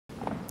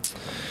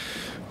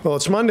Well,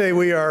 it's Monday.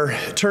 We are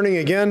turning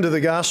again to the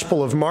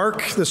Gospel of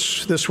Mark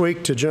this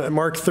week to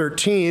Mark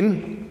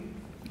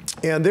 13.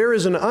 And there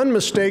is an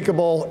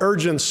unmistakable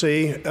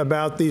urgency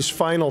about these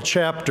final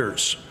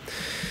chapters.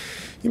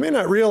 You may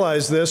not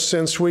realize this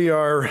since we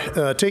are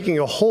taking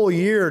a whole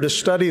year to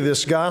study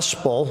this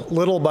gospel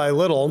little by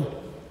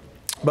little,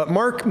 but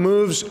Mark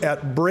moves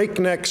at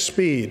breakneck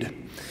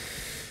speed.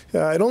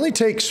 It only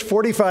takes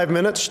 45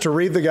 minutes to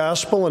read the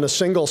gospel in a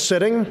single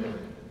sitting.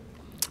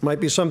 Might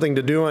be something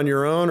to do on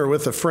your own or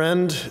with a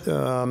friend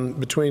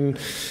between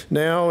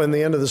now and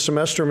the end of the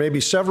semester, maybe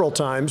several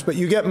times, but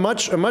you get a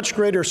much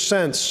greater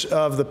sense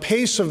of the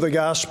pace of the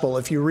gospel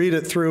if you read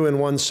it through in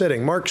one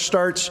sitting. Mark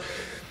starts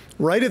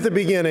right at the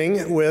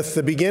beginning with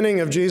the beginning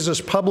of Jesus'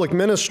 public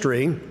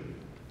ministry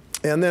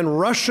and then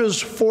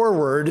rushes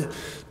forward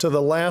to the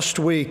last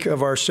week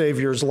of our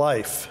Savior's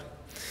life.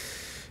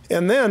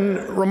 And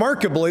then,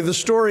 remarkably, the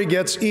story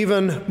gets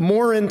even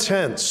more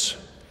intense.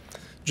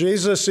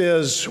 Jesus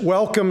is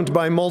welcomed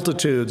by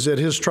multitudes at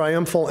his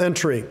triumphal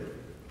entry.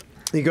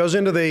 He goes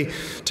into the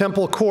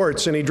temple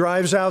courts and he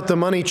drives out the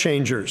money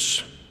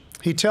changers.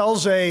 He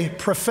tells a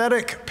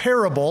prophetic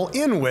parable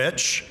in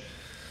which,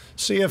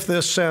 see if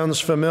this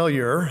sounds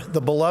familiar,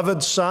 the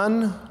beloved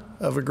son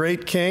of a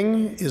great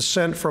king is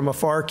sent from a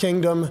far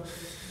kingdom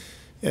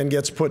and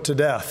gets put to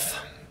death.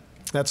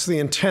 That's the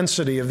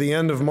intensity of the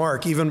end of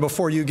Mark. Even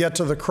before you get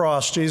to the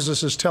cross,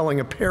 Jesus is telling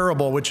a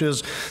parable, which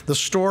is the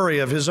story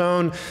of his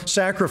own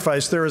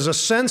sacrifice. There is a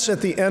sense at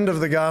the end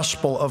of the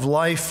gospel of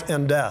life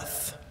and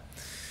death.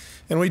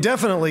 And we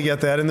definitely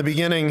get that in the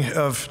beginning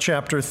of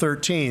chapter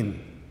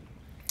 13,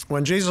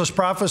 when Jesus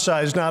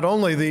prophesies not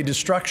only the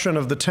destruction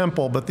of the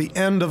temple, but the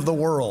end of the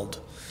world.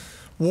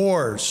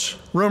 Wars,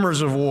 rumors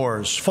of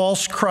wars,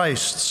 false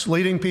Christs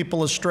leading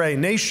people astray,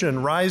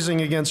 nation rising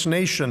against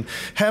nation,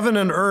 heaven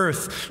and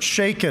earth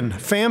shaken,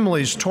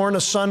 families torn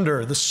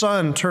asunder, the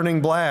sun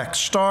turning black,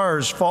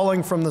 stars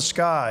falling from the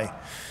sky,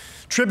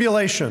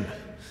 tribulation,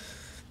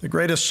 the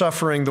greatest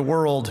suffering the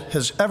world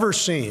has ever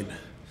seen.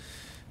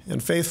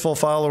 And faithful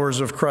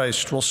followers of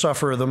Christ will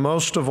suffer the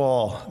most of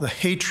all, the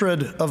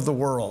hatred of the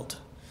world.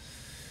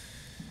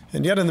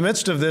 And yet in the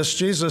midst of this,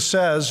 Jesus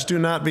says, do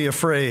not be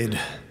afraid.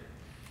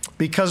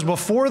 Because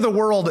before the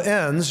world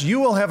ends, you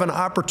will have an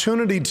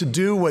opportunity to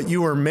do what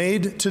you were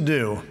made to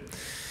do,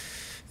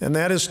 and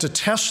that is to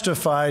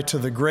testify to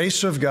the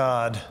grace of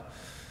God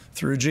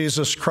through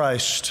Jesus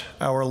Christ,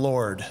 our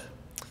Lord.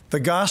 The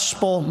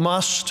gospel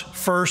must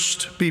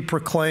first be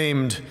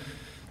proclaimed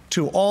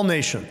to all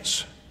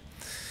nations.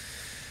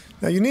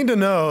 Now, you need to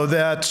know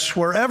that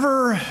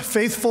wherever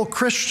faithful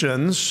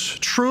Christians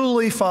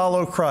truly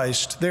follow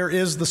Christ, there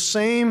is the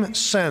same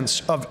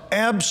sense of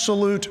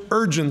absolute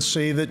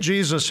urgency that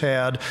Jesus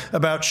had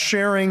about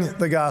sharing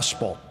the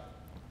gospel.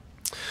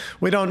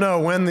 We don't know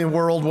when the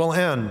world will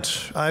end,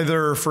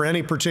 either for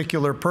any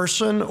particular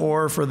person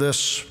or for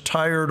this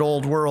tired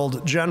old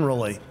world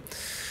generally.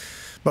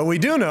 But we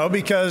do know,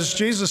 because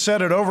Jesus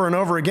said it over and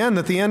over again,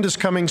 that the end is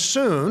coming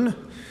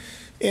soon,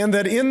 and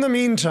that in the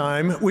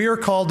meantime, we are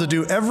called to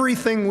do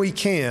everything we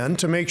can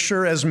to make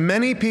sure as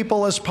many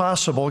people as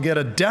possible get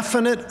a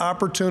definite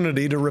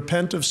opportunity to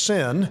repent of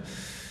sin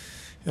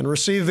and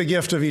receive the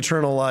gift of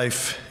eternal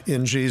life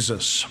in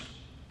Jesus.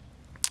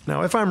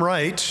 Now, if I'm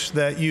right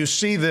that you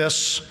see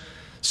this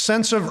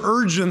sense of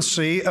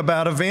urgency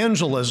about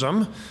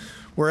evangelism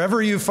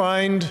wherever you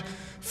find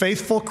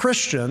faithful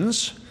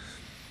Christians,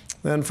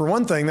 then for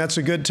one thing, that's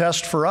a good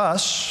test for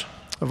us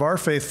of our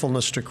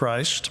faithfulness to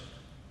Christ.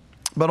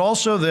 But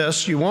also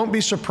this, you won't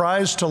be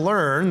surprised to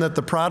learn that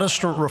the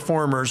Protestant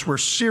reformers were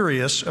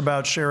serious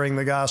about sharing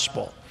the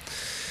gospel.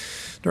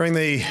 During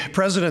the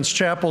President's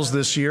Chapels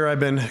this year,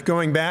 I've been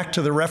going back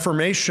to the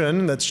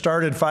Reformation that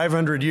started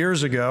 500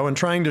 years ago and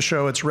trying to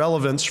show its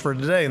relevance for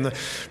today. And the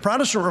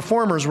Protestant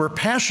reformers were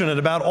passionate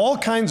about all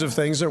kinds of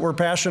things that we're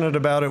passionate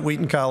about at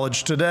Wheaton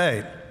College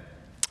today.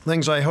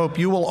 Things I hope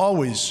you will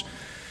always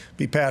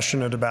be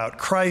passionate about.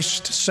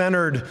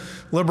 Christ-centered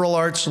liberal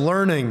arts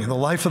learning, the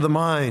life of the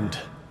mind,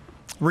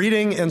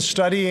 reading and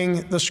studying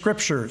the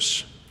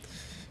scriptures,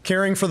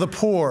 caring for the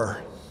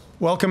poor,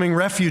 welcoming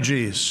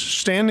refugees,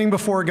 standing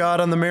before God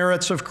on the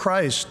merits of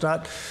Christ,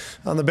 not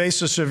on the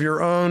basis of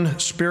your own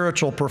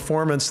spiritual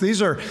performance.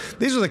 These are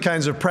the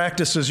kinds of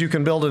practices you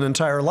can build an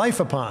entire life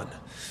upon,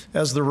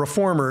 as the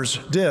reformers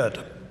did.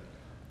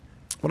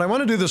 What I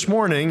want to do this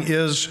morning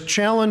is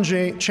challenge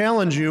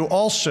you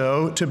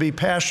also to be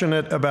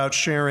passionate about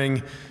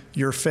sharing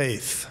your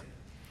faith.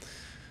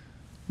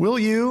 Will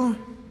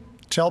you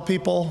tell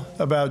people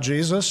about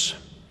Jesus?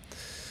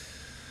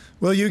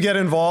 Will you get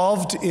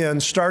involved in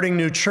starting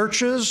new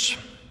churches?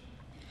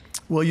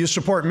 Will you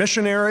support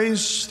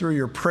missionaries through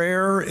your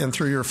prayer and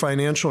through your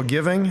financial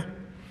giving?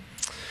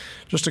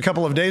 Just a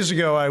couple of days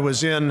ago, I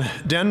was in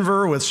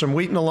Denver with some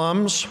Wheaton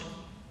alums,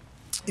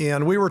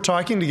 and we were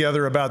talking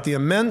together about the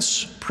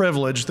immense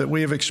privilege that we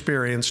have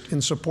experienced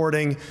in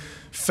supporting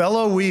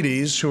fellow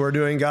Wheaties who are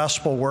doing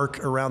gospel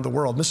work around the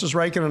world. Mrs.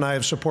 Ryken and I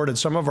have supported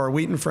some of our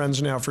Wheaton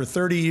friends now for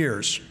 30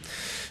 years.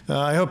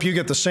 I hope you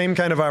get the same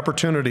kind of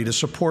opportunity to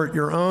support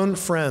your own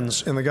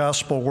friends in the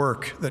gospel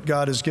work that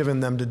God has given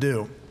them to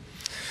do.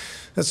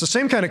 That's the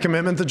same kind of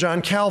commitment that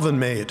John Calvin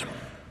made.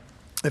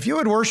 If you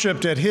had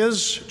worshiped at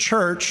his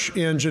church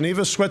in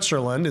Geneva,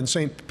 Switzerland, in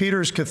St.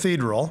 Peter's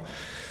Cathedral,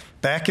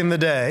 back in the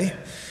day,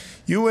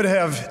 you would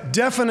have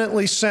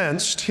definitely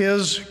sensed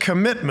his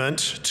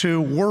commitment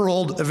to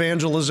world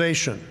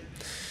evangelization.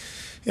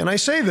 And I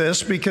say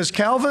this because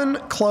Calvin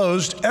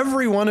closed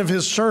every one of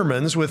his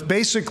sermons with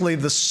basically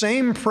the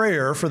same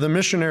prayer for the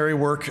missionary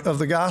work of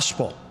the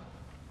gospel.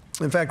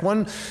 In fact,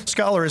 one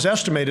scholar has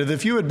estimated that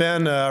if you had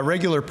been a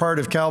regular part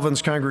of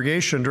Calvin's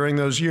congregation during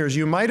those years,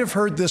 you might have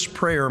heard this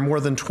prayer more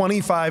than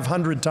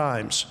 2,500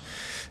 times.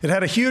 It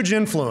had a huge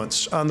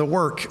influence on the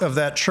work of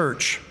that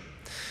church.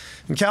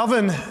 And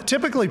Calvin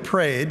typically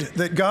prayed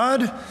that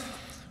God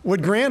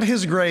would grant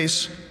his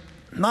grace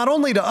not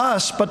only to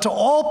us, but to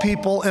all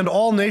people and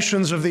all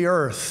nations of the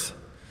earth,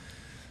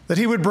 that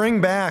he would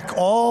bring back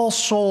all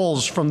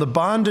souls from the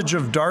bondage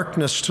of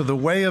darkness to the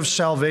way of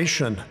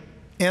salvation,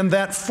 and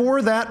that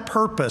for that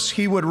purpose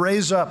he would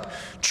raise up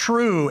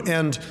true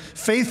and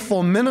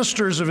faithful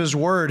ministers of his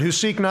word who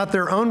seek not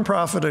their own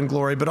profit and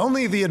glory, but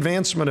only the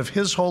advancement of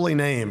his holy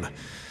name,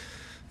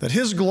 that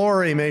his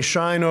glory may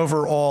shine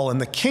over all,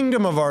 and the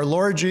kingdom of our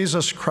Lord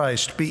Jesus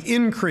Christ be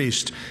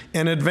increased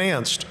and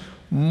advanced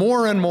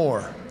more and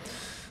more.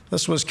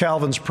 This was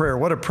Calvin's prayer.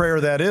 What a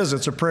prayer that is.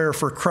 It's a prayer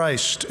for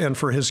Christ and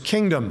for his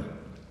kingdom.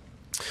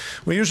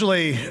 We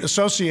usually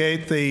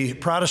associate the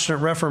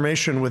Protestant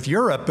Reformation with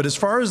Europe, but as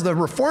far as the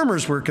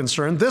reformers were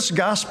concerned, this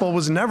gospel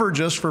was never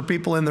just for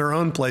people in their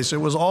own place. It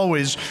was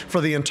always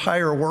for the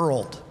entire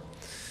world.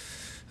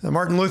 Now,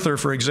 Martin Luther,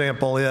 for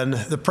example, in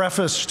the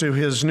preface to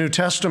his New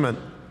Testament,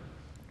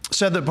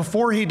 said that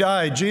before he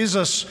died,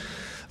 Jesus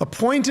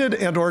appointed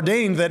and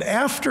ordained that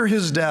after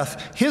his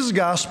death, his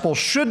gospel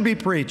should be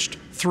preached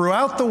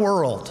throughout the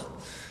world,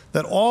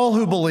 that all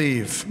who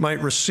believe might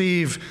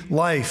receive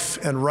life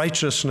and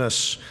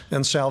righteousness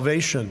and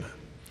salvation.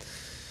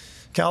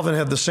 Calvin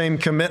had the same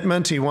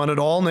commitment. He wanted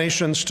all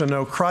nations to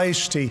know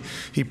Christ.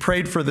 He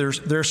prayed for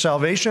their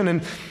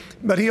salvation.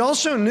 But he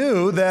also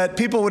knew that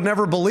people would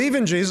never believe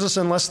in Jesus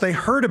unless they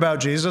heard about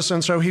Jesus.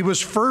 And so he was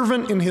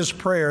fervent in his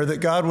prayer that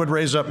God would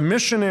raise up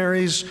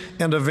missionaries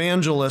and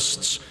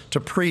evangelists to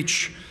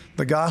preach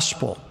the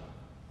gospel.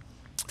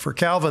 For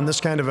Calvin,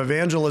 this kind of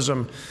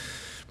evangelism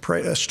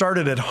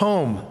started at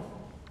home.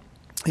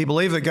 He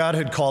believed that God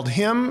had called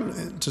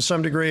him, to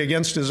some degree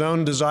against his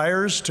own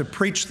desires, to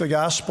preach the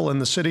gospel in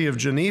the city of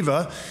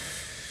Geneva.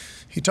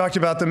 He talked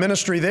about the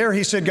ministry there.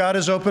 He said, God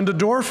has opened a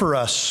door for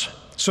us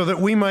so that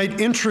we might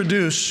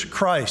introduce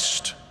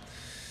Christ.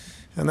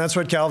 And that's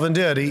what Calvin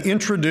did. He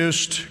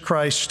introduced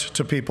Christ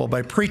to people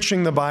by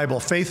preaching the Bible,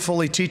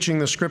 faithfully teaching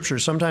the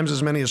Scriptures, sometimes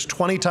as many as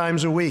 20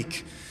 times a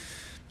week.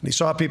 And he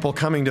saw people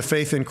coming to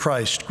faith in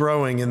Christ,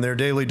 growing in their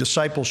daily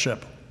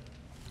discipleship.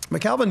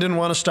 But Calvin didn't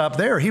want to stop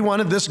there. He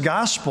wanted this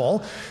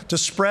gospel to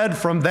spread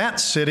from that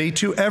city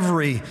to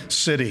every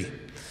city.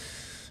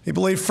 He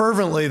believed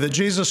fervently that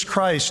Jesus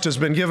Christ has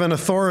been given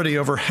authority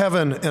over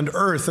heaven and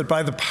earth, that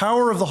by the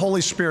power of the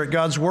Holy Spirit,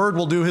 God's word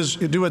will do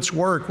its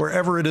work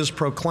wherever it is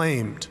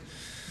proclaimed.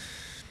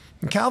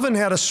 And Calvin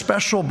had a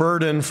special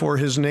burden for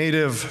his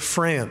native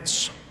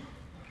France.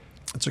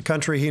 It's a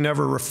country he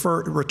never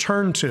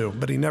returned to,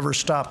 but he never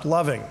stopped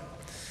loving.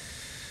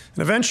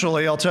 And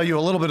eventually, I'll tell you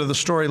a little bit of the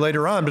story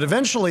later on, but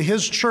eventually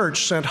his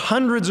church sent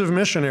hundreds of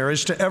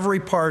missionaries to every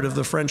part of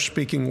the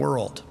French-speaking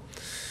world.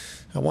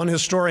 One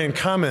historian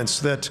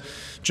comments that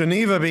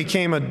Geneva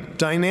became a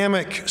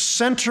dynamic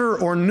center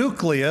or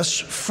nucleus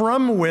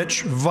from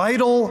which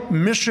vital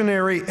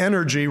missionary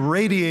energy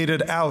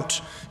radiated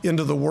out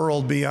into the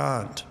world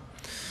beyond.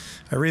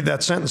 I read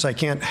that sentence, I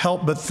can't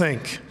help but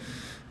think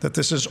that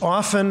this has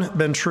often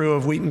been true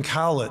of Wheaton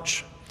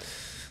College.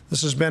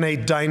 This has been a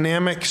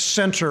dynamic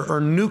center or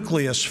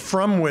nucleus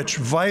from which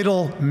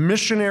vital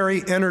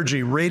missionary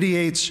energy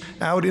radiates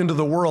out into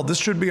the world. This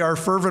should be our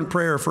fervent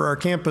prayer for our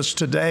campus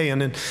today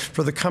and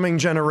for the coming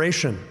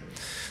generation.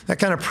 That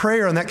kind of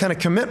prayer and that kind of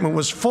commitment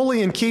was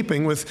fully in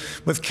keeping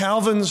with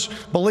Calvin's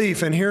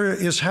belief, and here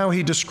is how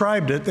he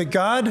described it, that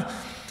God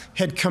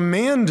had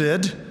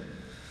commanded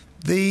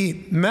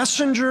the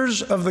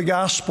messengers of the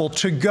gospel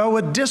to go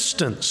a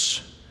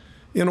distance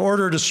in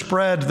order to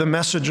spread the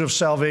message of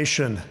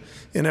salvation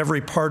in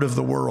every part of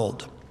the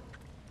world.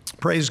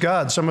 Praise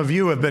God, some of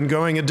you have been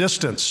going a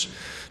distance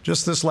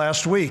just this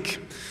last week.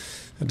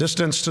 A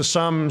distance to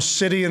some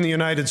city in the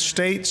United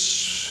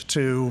States,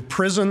 to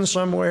prison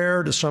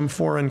somewhere, to some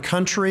foreign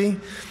country.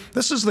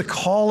 This is the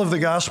call of the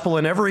gospel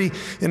in every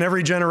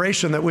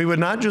generation, that we would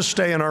not just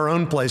stay in our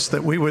own place,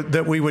 that we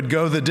would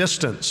go the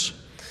distance.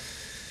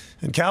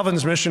 And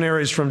Calvin's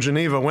missionaries from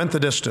Geneva went the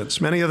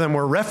distance. Many of them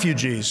were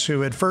refugees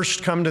who had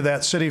first come to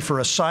that city for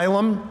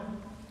asylum.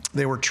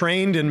 They were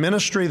trained in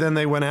ministry, then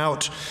they went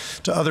out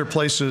to other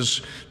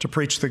places to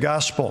preach the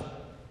gospel.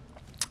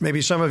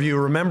 Maybe some of you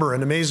remember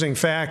an amazing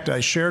fact I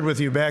shared with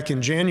you back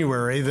in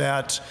January,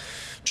 that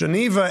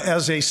Geneva,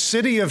 as a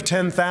city of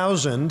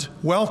 10,000,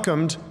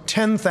 welcomed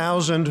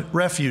 10,000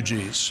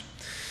 refugees.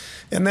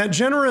 And that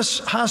generous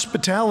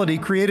hospitality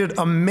created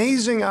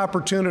amazing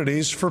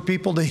opportunities for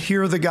people to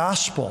hear the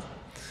gospel.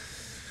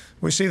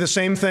 We see the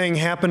same thing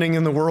happening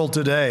in the world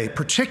today,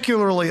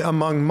 particularly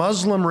among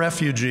Muslim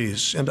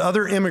refugees and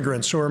other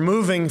immigrants who are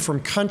moving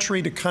from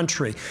country to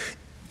country.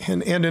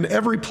 And in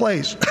every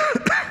place,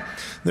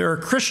 there are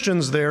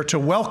Christians there to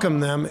welcome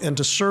them and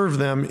to serve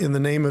them in the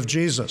name of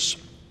Jesus.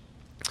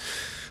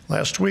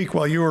 Last week,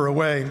 while you were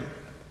away,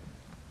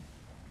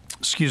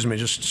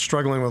 just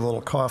struggling with a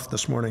little cough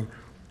this morning.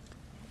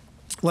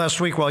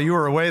 Last week, while you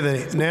were away,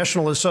 the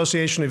National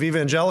Association of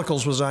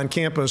Evangelicals was on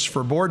campus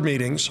for board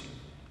meetings.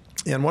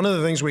 And one of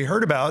the things we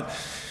heard about,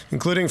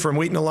 including from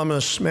Wheaton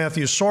alumnus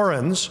Matthew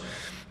Sorens,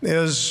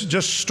 is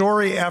just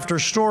story after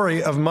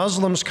story of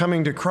Muslims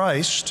coming to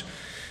Christ,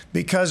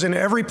 because in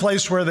every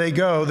place where they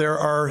go, there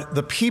are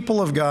the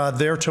people of God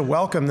there to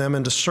welcome them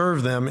and to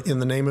serve them in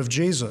the name of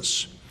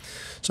Jesus.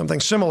 Something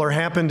similar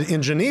happened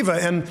in Geneva,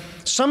 and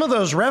some of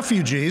those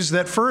refugees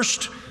that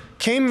first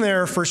came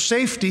there for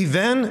safety,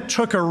 then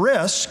took a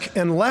risk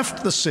and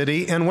left the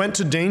city and went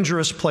to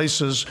dangerous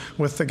places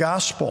with the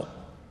gospel.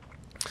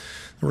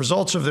 The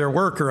results of their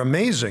work are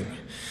amazing.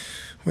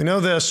 We know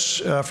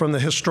this from the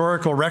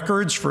historical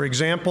records, for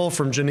example,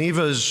 from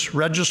Geneva's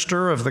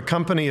Register of the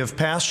Company of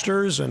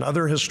Pastors and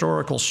other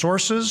historical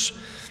sources.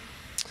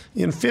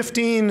 In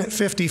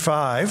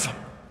 1555,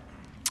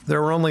 there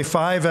were only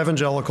 5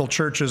 evangelical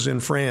churches in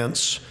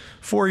France.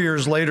 4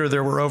 years later,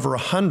 there were over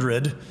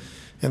 100.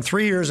 And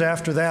 3 years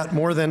after that,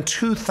 more than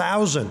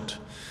 2,000.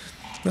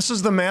 This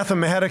is the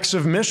mathematics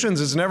of missions.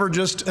 It's never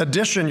just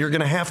addition. You're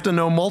going to have to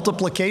know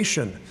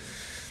multiplication.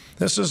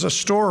 This is a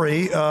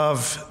story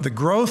of the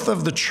growth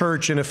of the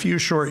church in a few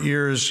short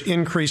years,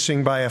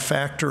 increasing by a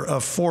factor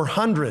of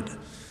 400,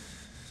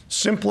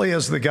 simply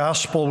as the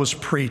gospel was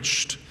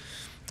preached.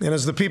 And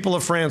as the people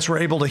of France were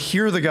able to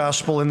hear the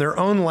gospel in their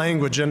own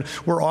language and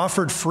were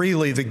offered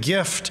freely the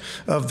gift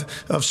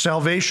of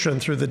salvation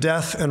through the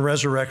death and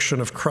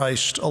resurrection of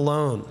Christ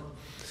alone.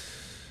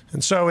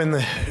 And so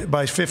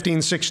by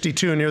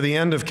 1562, near the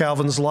end of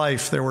Calvin's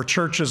life, there were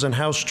churches and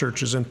house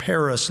churches in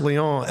Paris,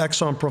 Lyon,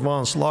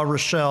 Aix-en-Provence, La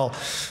Rochelle,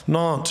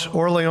 Nantes,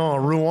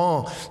 Orléans,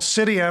 Rouen,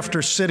 city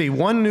after city,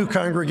 one new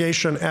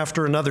congregation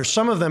after another,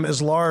 some of them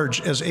as large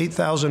as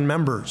 8,000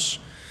 members.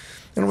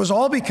 And it was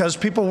all because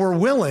people were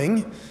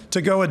willing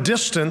to go a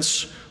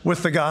distance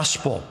with the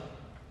gospel.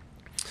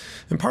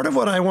 And part of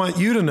what I want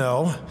you to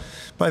know,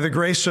 by the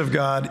grace of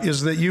God,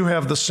 is that you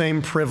have the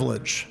same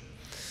privilege.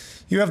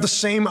 You have the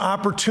same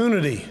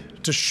opportunity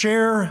to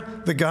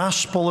share the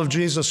gospel of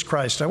Jesus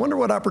Christ. I wonder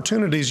what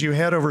opportunities you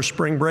had over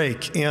spring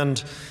break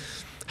and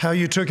how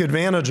you took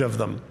advantage of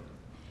them.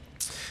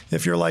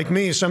 If you're like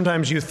me,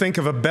 sometimes you think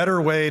of a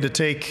better way to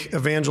take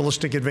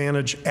evangelistic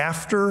advantage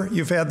after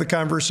you've had the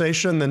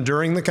conversation than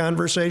during the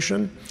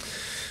conversation.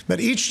 But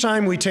each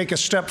time we take a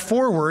step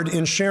forward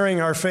in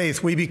sharing our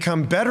faith, we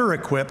become better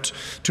equipped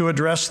to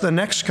address the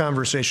next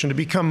conversation, to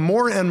become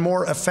more and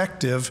more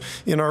effective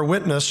in our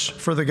witness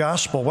for the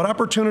gospel. What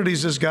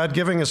opportunities is God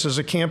giving us as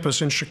a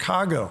campus in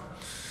Chicago?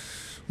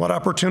 What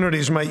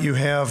opportunities might you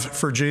have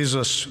for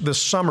Jesus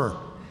this summer?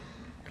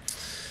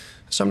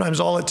 Sometimes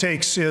all it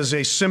takes is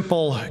a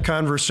simple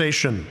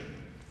conversation.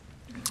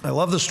 I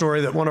love the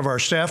story that one of our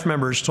staff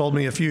members told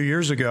me a few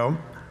years ago.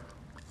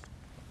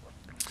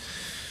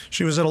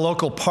 She was at a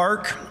local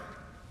park.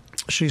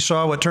 She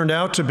saw what turned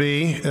out to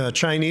be a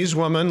Chinese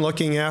woman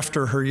looking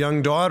after her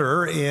young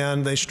daughter,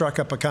 and they struck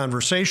up a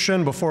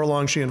conversation. Before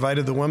long, she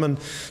invited the woman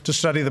to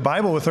study the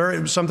Bible with her.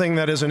 It was something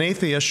that, as an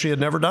atheist, she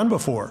had never done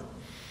before.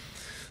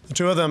 The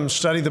two of them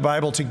studied the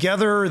Bible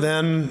together.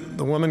 Then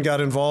the woman got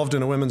involved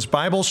in a women's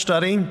Bible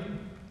study.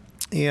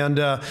 And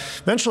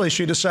eventually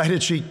she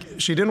decided she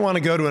didn't want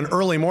to go to an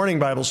early morning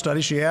Bible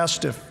study. She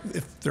asked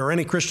if there are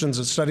any Christians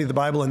that study the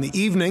Bible in the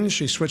evening.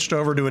 She switched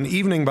over to an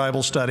evening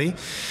Bible study.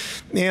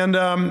 And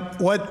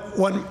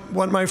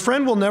what my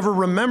friend will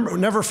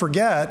never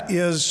forget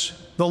is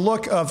the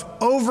look of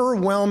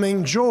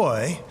overwhelming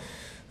joy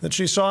that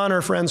she saw on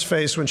her friend's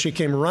face when she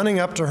came running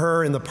up to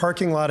her in the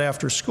parking lot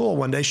after school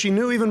one day. She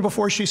knew even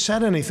before she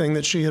said anything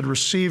that she had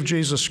received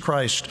Jesus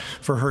Christ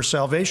for her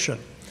salvation.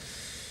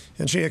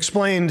 And she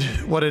explained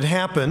what had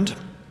happened.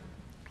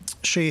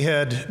 She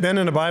had been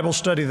in a Bible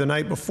study the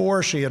night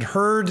before. She had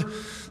heard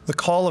the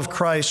call of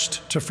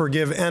Christ to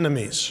forgive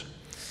enemies.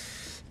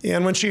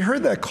 And when she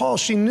heard that call,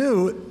 she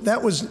knew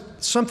that was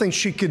something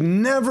she could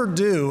never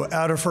do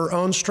out of her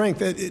own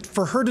strength.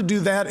 For her to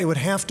do that, it would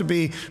have to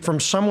be from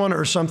someone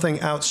or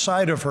something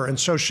outside of her. And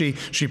so she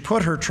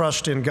put her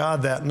trust in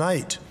God that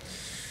night.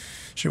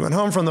 She went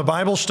home from the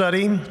Bible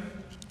study,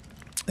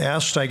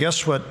 asked, I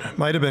guess, what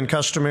might have been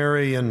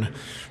customary in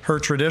her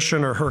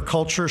tradition or her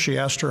culture. She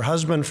asked her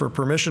husband for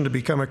permission to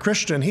become a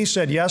Christian. He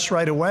said yes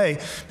right away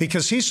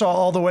because he saw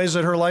all the ways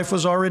that her life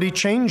was already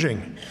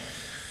changing.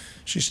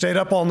 She stayed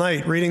up all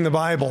night reading the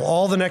Bible,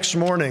 all the next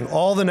morning,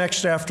 all the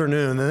next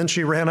afternoon, and then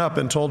she ran up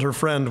and told her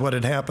friend what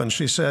had happened.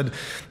 She said,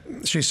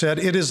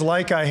 "It is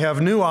like I have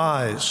new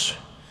eyes.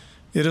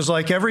 It is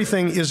like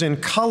everything is in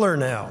color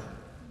now.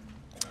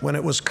 when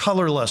it was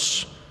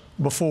colorless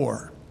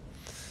before.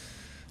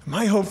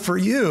 My hope for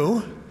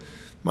you,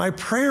 my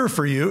prayer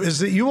for you, is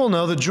that you will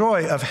know the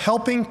joy of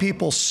helping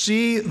people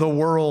see the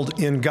world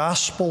in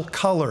gospel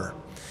color.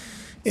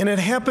 And it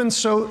happened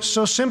so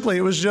simply.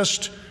 It was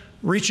just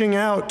reaching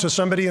out to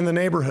somebody in the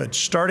neighborhood,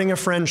 starting a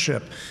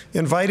friendship,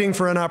 inviting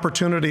for an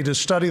opportunity to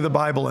study the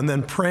Bible, and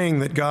then praying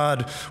that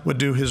God would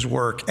do his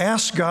work.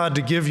 Ask God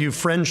to give you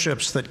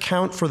friendships that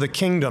count for the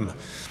kingdom.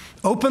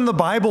 Open the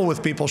Bible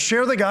with people.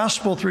 Share the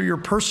gospel through your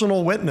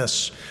personal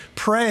witness.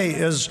 Pray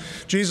as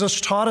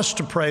Jesus taught us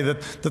to pray,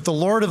 that the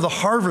Lord of the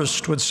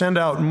harvest would send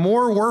out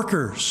more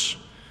workers.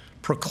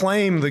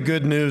 Proclaim the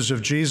good news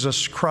of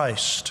Jesus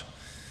Christ.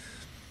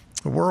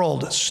 The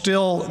world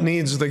still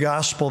needs the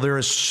gospel. There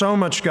is so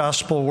much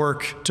gospel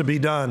work to be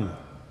done.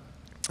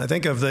 I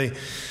think of the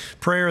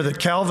prayer that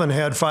Calvin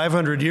had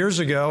 500 years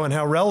ago and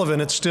how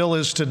relevant it still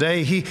is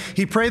today.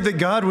 He prayed that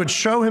God would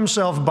show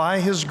himself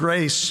by his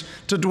grace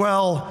to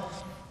dwell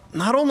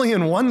not only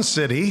in one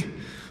city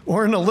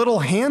or in a little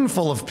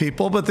handful of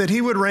people, but that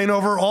he would reign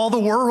over all the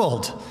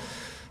world,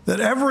 that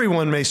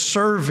everyone may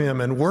serve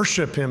him and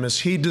worship him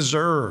as he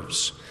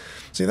deserves.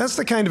 See, that's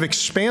the kind of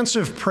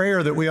expansive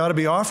prayer that we ought to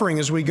be offering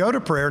as we go to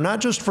prayer,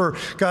 not just for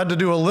God to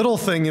do a little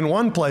thing in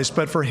one place,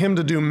 but for him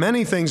to do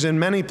many things in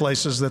many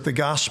places, that the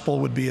gospel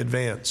would be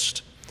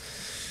advanced.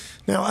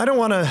 Now, I don't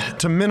want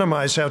to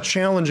minimize how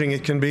challenging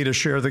it can be to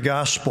share the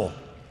gospel.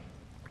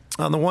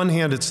 On the one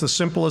hand, it's the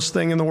simplest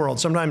thing in the world.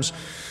 Sometimes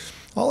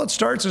all it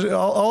takes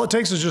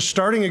is just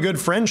starting a good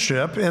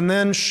friendship and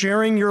then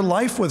sharing your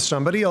life with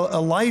somebody, a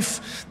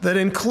life that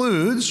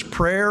includes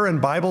prayer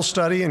and Bible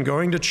study and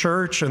going to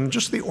church and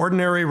just the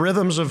ordinary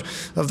rhythms of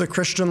the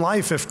Christian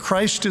life. If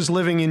Christ is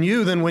living in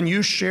you, then when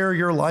you share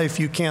your life,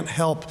 you can't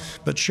help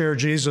but share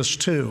Jesus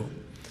too.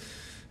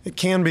 It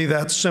can be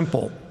that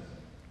simple.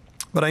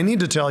 But I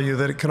need to tell you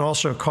that it can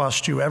also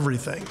cost you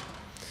everything.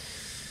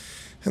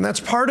 And that's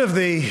part of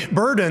the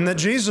burden that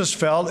Jesus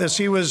felt as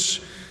he was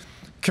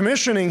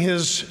commissioning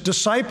his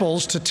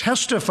disciples to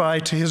testify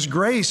to his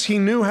grace. He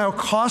knew how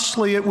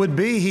costly it would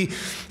be.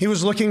 He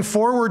was looking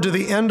forward to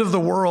the end of the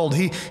world.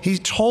 He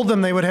told them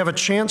they would have a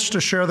chance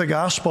to share the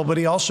gospel, but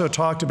he also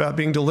talked about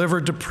being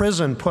delivered to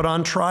prison, put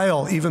on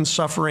trial, even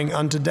suffering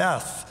unto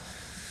death.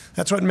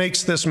 That's what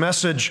makes this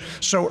message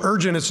so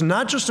urgent. It's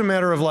not just a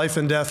matter of life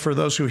and death for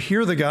those who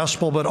hear the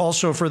gospel, but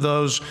also for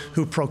those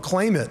who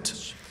proclaim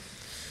it.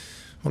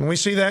 When we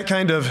see that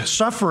kind of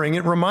suffering,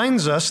 it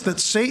reminds us that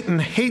Satan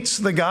hates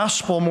the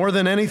gospel more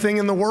than anything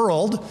in the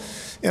world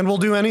and will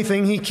do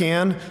anything he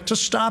can to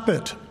stop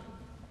it.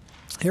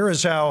 Here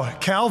is how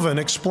Calvin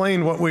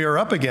explained what we are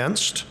up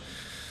against.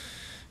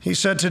 He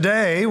said,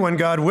 "Today, when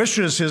God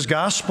wishes his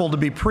gospel to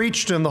be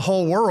preached in the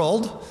whole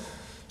world,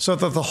 so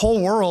that the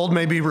whole world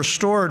may be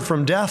restored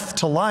from death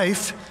to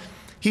life,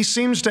 he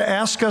seems to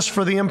ask us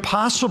for the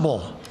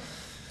impossible,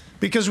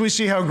 because we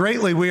see how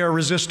greatly we are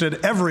resisted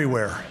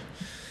everywhere,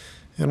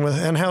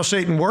 and how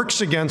Satan works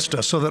against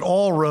us so that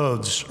all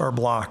roads are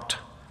blocked."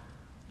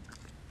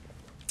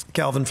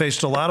 Calvin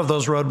faced a lot of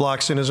those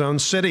roadblocks in his own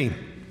city.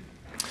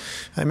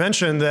 I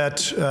mentioned that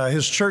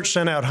his church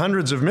sent out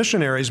hundreds of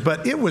missionaries,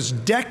 but it was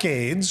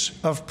decades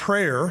of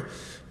prayer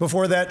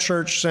before that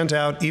church sent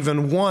out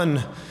even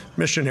one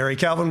missionary.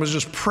 Calvin was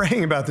just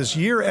praying about this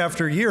year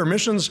after year.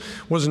 Missions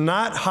was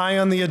not high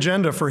on the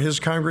agenda for his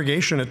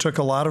congregation. It took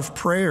a lot of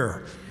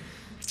prayer.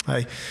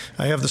 I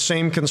have the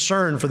same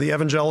concern for the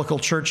evangelical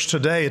church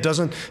today. It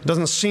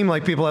doesn't seem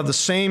like people have the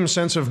same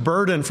sense of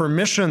burden for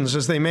missions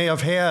as they may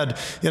have had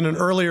in an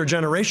earlier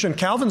generation.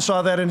 Calvin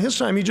saw that in his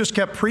time. He just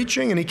kept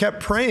preaching and he kept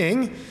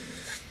praying.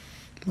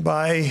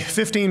 By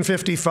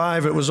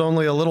 1555, it was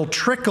only a little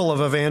trickle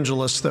of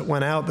evangelists that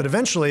went out, but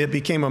eventually it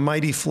became a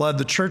mighty flood.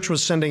 The church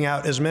was sending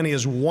out as many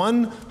as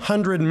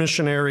 100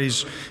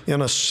 missionaries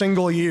in a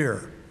single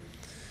year.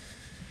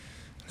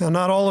 Now,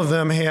 not all of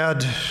them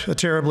had a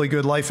terribly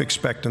good life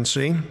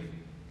expectancy.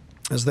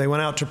 As they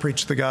went out to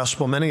preach the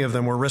gospel, many of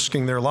them were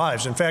risking their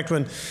lives. In fact,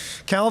 when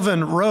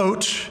Calvin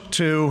wrote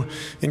to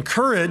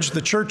encourage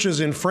the churches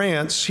in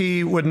France,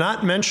 he would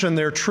not mention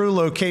their true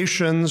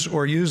locations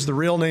or use the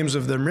real names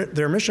of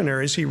their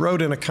missionaries. He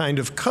wrote in a kind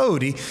of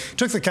code. He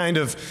took the kind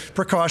of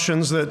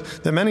precautions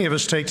that many of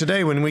us take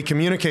today when we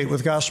communicate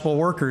with gospel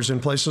workers in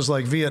places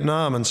like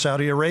Vietnam and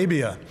Saudi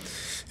Arabia.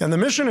 And the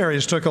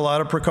missionaries took a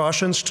lot of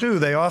precautions too.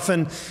 They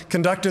often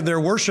conducted their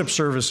worship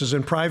services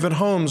in private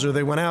homes, or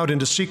they went out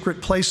into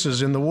secret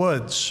places in the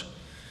woods.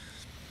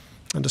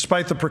 And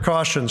despite the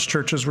precautions,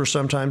 churches were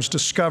sometimes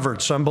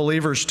discovered, some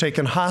believers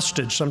taken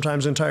hostage,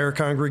 sometimes entire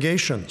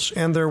congregations,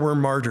 and there were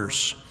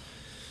martyrs,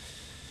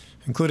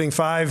 including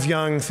 5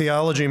 young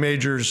theology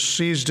majors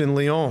seized in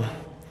Lyon,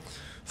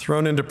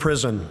 thrown into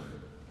prison,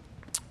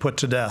 put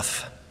to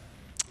death.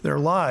 Their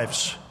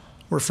lives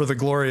were for the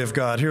glory of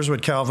God. Here's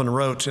what Calvin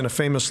wrote in a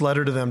famous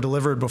letter to them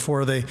delivered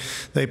before they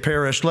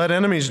perished. "Let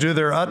enemies do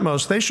their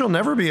utmost. They shall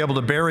never be able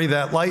to bury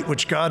that light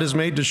which God has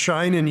made to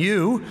shine in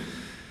you,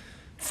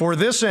 for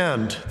this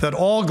end, that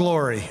all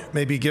glory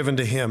may be given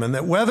to him, and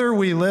that whether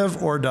we live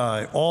or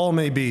die, all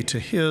may be to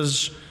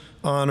his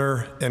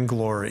honor and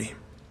glory."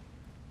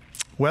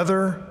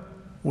 whether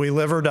we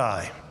live or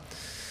die.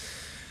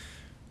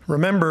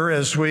 Remember,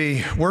 as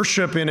we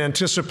worship in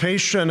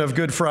anticipation of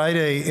Good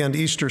Friday and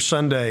Easter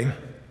Sunday,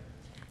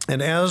 and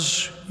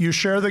as you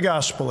share the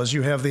gospel, as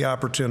you have the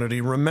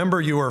opportunity, remember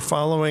you are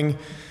following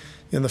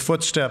in the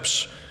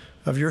footsteps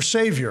of your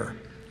Savior,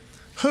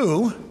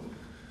 who,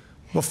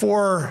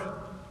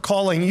 before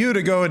calling you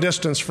to go a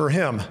distance for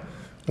him,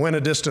 went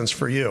a distance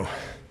for you,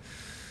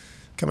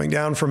 coming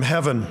down from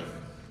heaven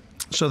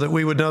so that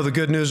we would know the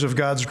good news of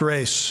God's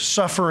grace,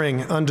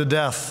 suffering unto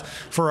death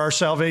for our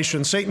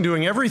salvation, Satan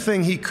doing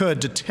everything he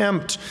could to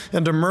tempt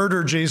and to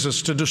murder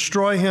Jesus, to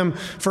destroy him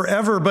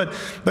forever. But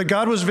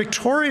God was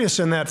victorious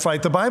in that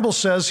fight. The Bible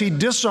says he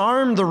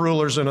disarmed the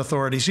rulers and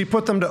authorities. He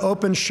put them to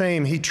open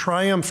shame. He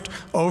triumphed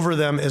over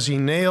them as he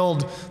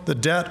nailed the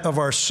debt of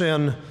our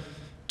sin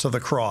to the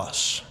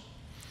cross.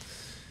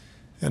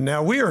 And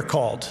now we are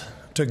called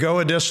to go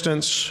a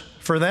distance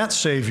for that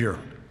Savior,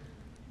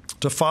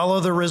 to follow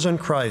the risen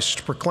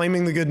Christ,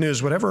 proclaiming the good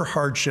news, whatever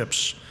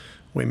hardships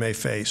we may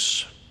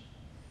face.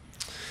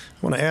 I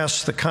want to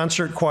ask the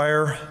concert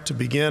choir to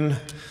begin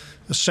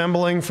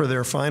assembling for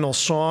their final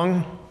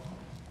song.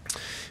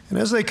 And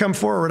as they come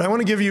forward, I want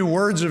to give you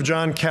words of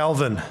John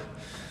Calvin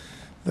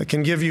that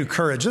can give you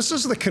courage. This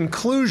is the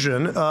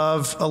conclusion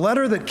of a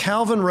letter that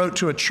Calvin wrote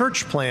to a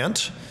church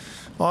plant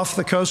off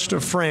the coast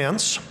of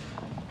France.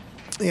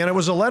 And it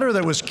was a letter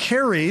that was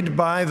carried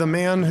by the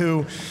man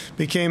who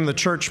became the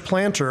church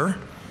planter,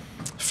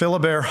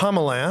 Philibert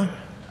Hamelin,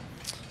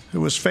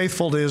 who was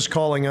faithful to his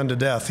calling unto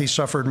death. He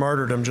suffered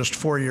martyrdom just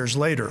 4 years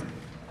later.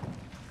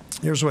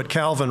 Here's what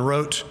Calvin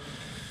wrote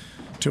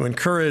to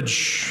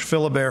encourage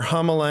Philibert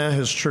Hamelin,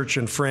 his church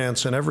in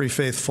France, and every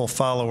faithful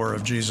follower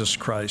of Jesus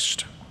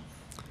Christ.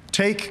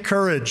 Take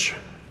courage.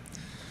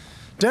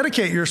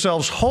 Dedicate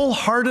yourselves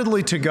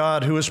wholeheartedly to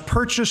God, who has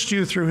purchased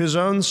you through his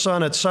own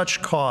Son at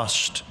such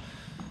cost.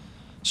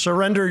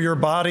 Surrender your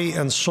body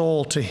and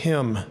soul to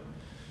him,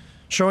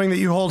 showing that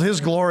you hold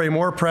his glory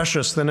more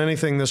precious than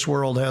anything this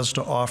world has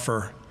to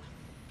offer.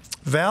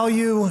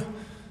 Value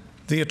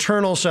the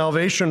eternal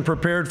salvation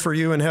prepared for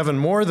you in heaven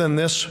more than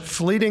this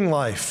fleeting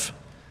life.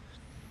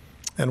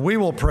 And we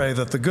will pray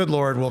that the good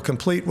Lord will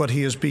complete what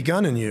he has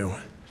begun in you,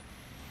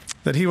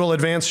 that he will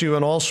advance you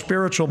in all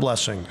spiritual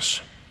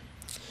blessings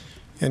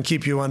and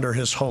keep you under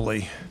his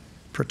holy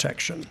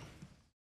protection.